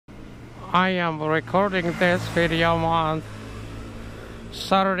I am recording this video on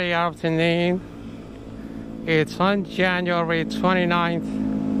Saturday afternoon. It's on January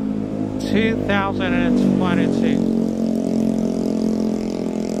 29th,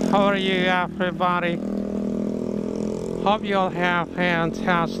 2022. How are you, everybody? Hope you all have a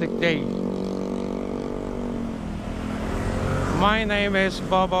fantastic day. My name is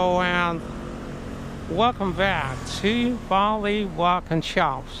Bobo and welcome back to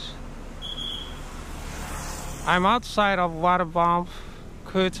Baliwalknshops. I'm outside of Waterbomb,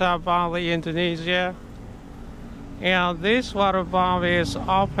 Kuta, Bali, Indonesia. And this Waterbomb is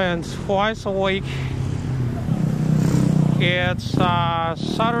open twice a week. It's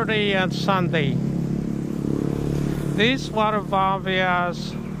Saturday and Sunday. This Waterbomb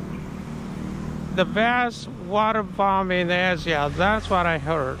is the best Waterbomb in Asia. That's what I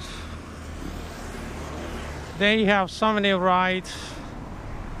heard. They have so many rides.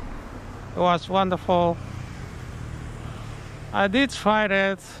 It was wonderful. I did try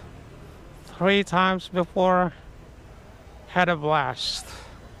it 3 times before. Had a blast.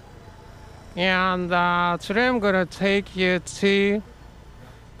 And today I'm going to take you to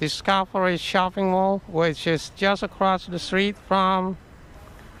Discovery Shopping Mall, which is just across the street from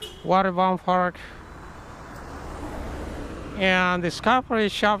Waterbomb Park. And Discovery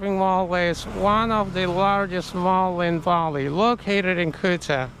Shopping Mall is one of the largest malls in Bali, located in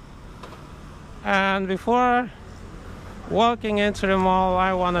Kuta. And before walking into the mall,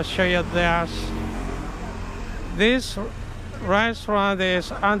 I want to show you this. This restaurant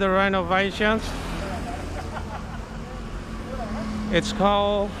is under renovations. It's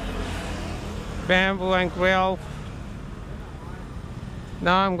called Bamboo and Grill.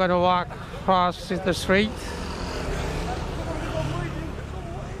 Now I'm going to walk across the street.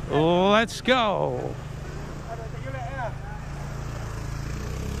 Let's go.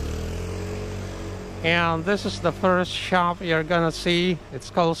 And this is the first shop you're gonna see.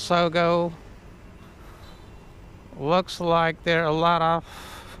 It's called Sogo. Looks like there are a lot of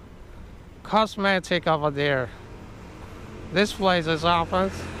cosmetic over there. This place is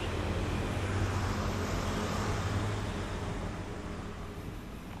open.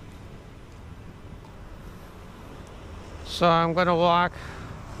 So I'm gonna walk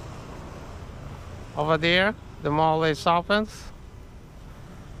over there. The mall is open.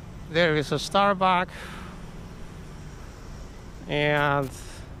 There is a Starbucks, and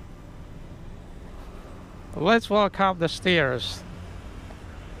let's walk up the stairs.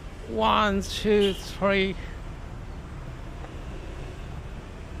 1, 2, 3.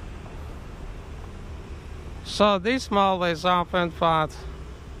 So this mall is open, but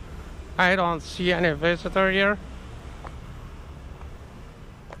I don't see any visitor here.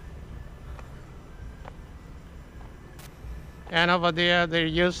 And over there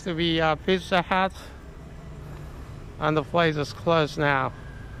used to be a Pizza Hut, and the place is closed now.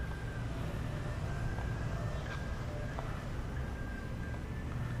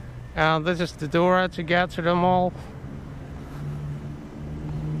 And this is the door to get to the mall.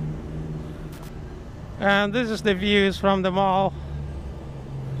 And this is the views from the mall.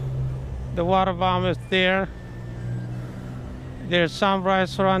 The Waterbomb is there. There's some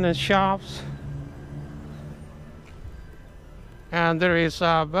restaurants and shops. And there is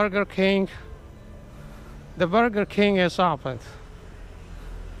a Burger King. The Burger King is open.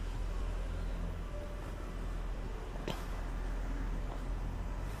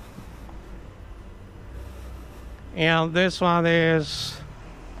 And this one is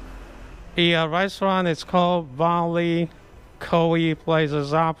the restaurant. It's called Bali. Koi place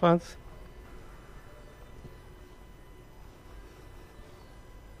is open.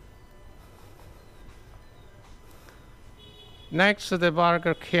 Next to the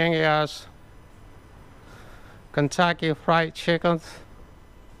Burger King is Kentucky Fried Chicken.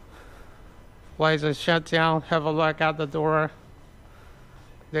 Place is shut down. Have a look at the door.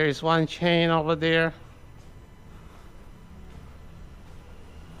 There is one chain over there.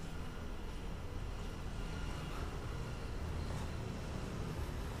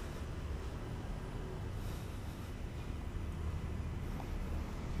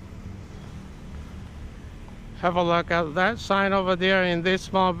 Have a look at that sign over there in this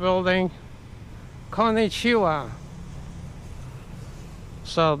small building. Konnichiwa.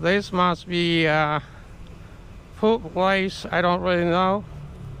 So this must be a food place. I don't really know.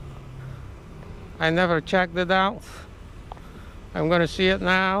 I never checked it out. I'm gonna see it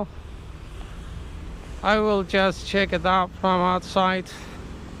now. I will just check it out from outside.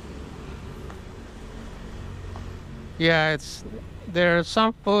 Yeah, there's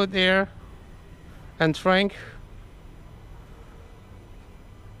some food there and drink.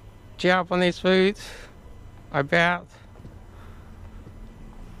 Japanese food, I bet.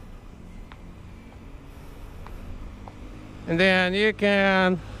 And then you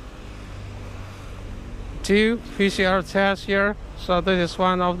can do PCR test here. So this is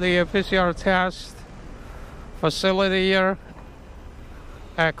one of the PCR test facility here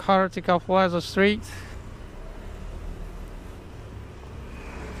at Kartika Plaza Street.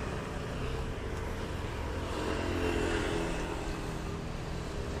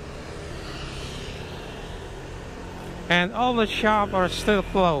 And all the shops are still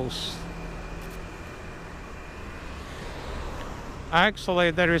closed.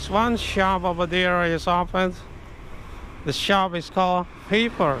 Actually, there is one shop over there is open. The shop is called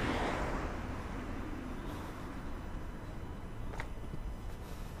Paper.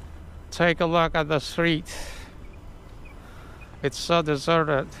 Take a look at the street. It's so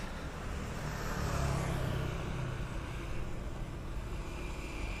deserted.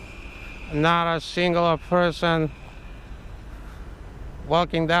 Not a single person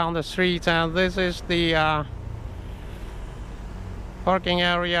walking down the street, and this is the parking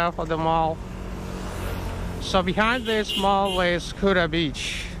area for the mall. So behind this mall is Kuta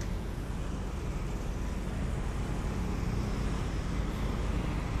Beach.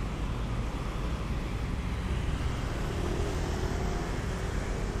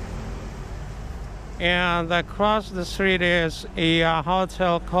 And across the street is a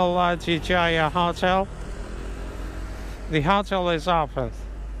hotel called Jijaya Hotel. The hotel is open.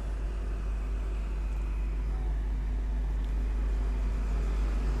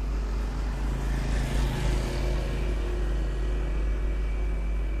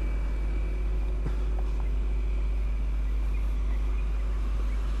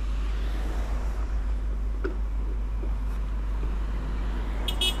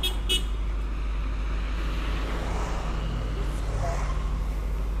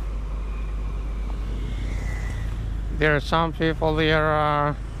 There are some people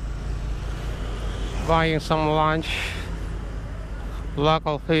here buying some lunch,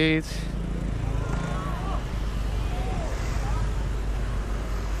 local food.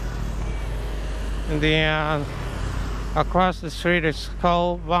 And then across the street is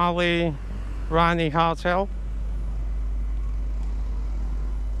called Balihariini Hotel.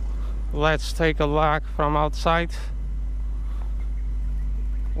 Let's take a look from outside.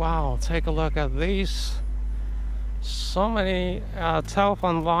 Wow, take a look at these. So many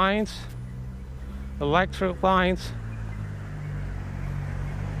telephone lines, electric lines.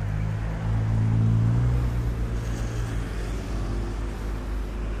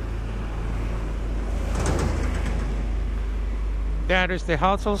 That is the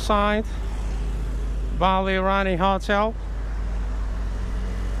hotel sign, Balihariini Hotel.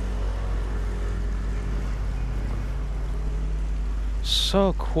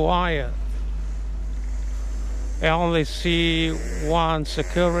 So quiet. I only see one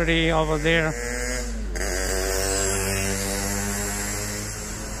security over there.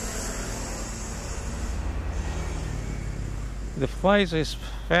 The place is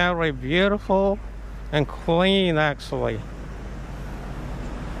very beautiful and clean, actually.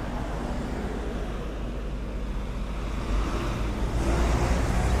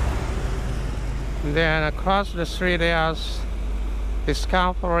 And then across the street there's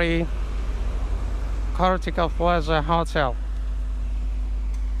Discovery Kartika Plaza Hotel.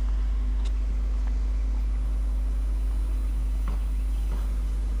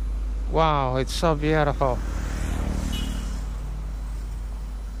 Wow, it's so beautiful.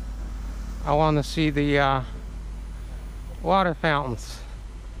 I want to see the water fountains.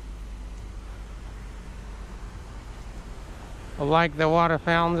 I like the water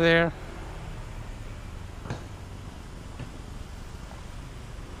fountain there.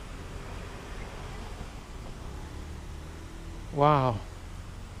 Wow,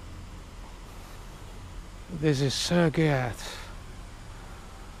 this is so good.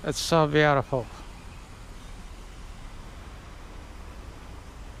 It's so beautiful.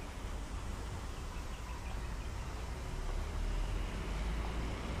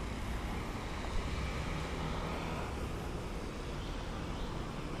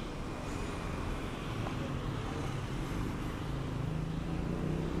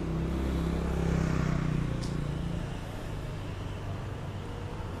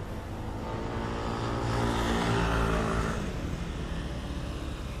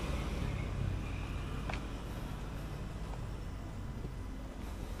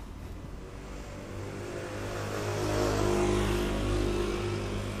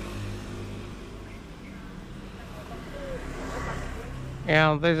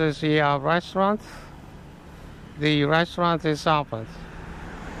 And this is the restaurant. The restaurant is open.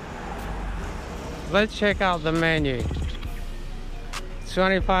 Let's check out the menu.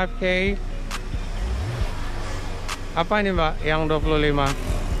 25k. Apa ini Mbak yang 25?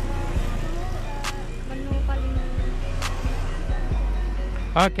 Menu paling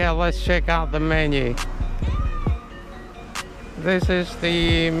Okay, let's check out the menu. This is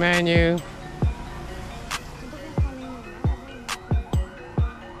the menu.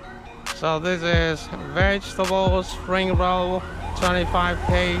 So this is vegetables, spring roll,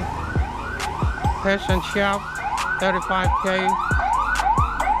 25k. Fish and chip, 35k.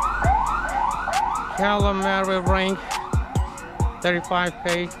 Calamari ring,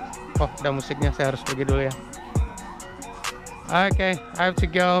 35k. Oh, ada musiknya, saya harus pergi dulu ya. Okay, I have to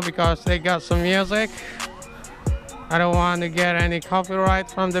go because they got some music. I don't want to get any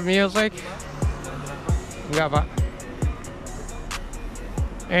copyright from the music. Enggak, Pak.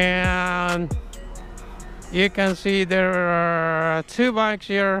 And you can see there are 2 bikes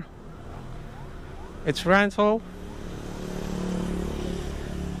here. It's rental.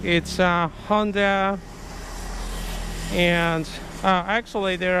 It's a Honda, and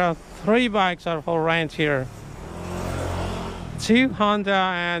actually there are 3 bikes are for rent here. 2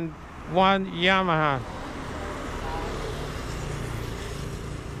 Honda and 1 Yamaha.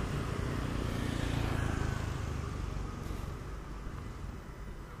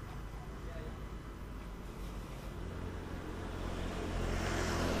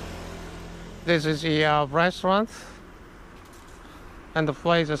 This is the restaurant, and the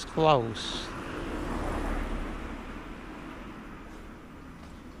place is closed.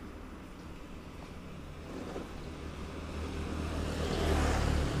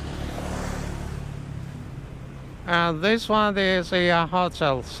 And this one is a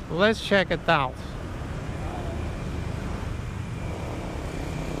hotel. Let's check it out.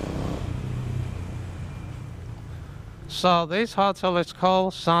 So this hotel is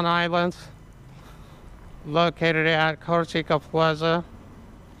called Sun Island, located at Cortica Plaza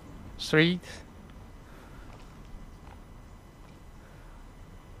Street.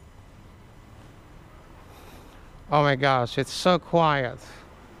 Oh my gosh, it's so quiet.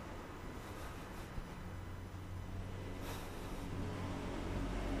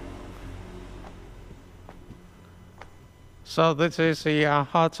 So this is the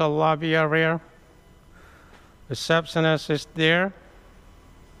hotel lobby area. Receptionist is there.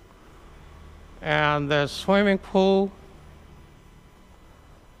 And the swimming pool.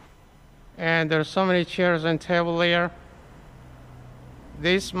 And there's so many chairs and table here.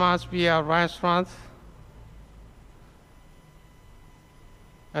 This must be a restaurant.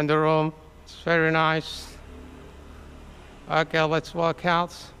 And the room, it's very nice. Okay, let's walk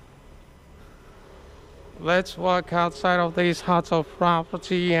out. Let's walk outside of this hotel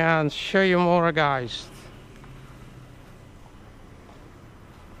property and show you more, guys.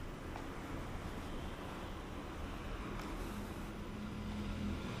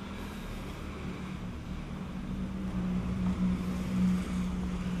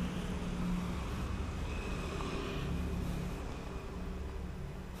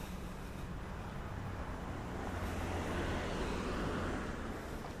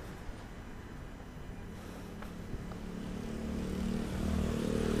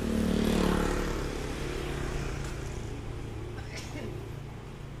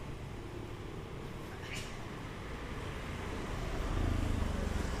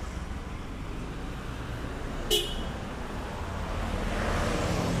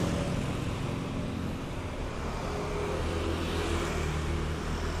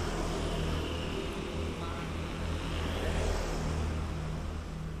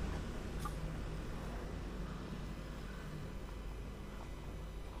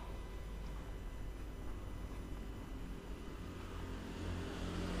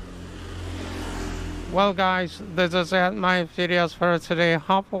 Well guys, this is it, my videos for today.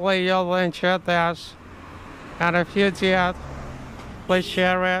 Hopefully you'll enjoy this, and if you did, please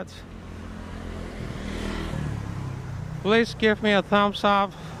share it. Please give me a thumbs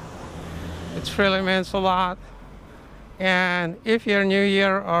up, it really means a lot. And if you're new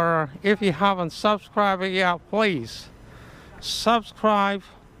here, or if you haven't subscribed yet, please subscribe,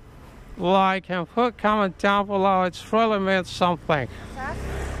 like, and put a comment down below. It really means something.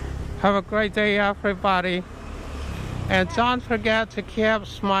 Have a great day, everybody. And don't forget to keep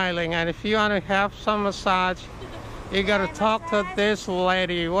smiling. And if you want to have some massage, you gotta talk to this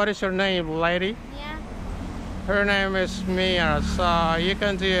lady. What is your name, lady? Mia. Her name is Mia. So you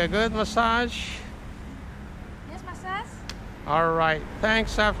can do a good massage. Yes, massage. All right.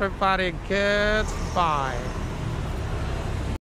 Thanks, everybody. Goodbye.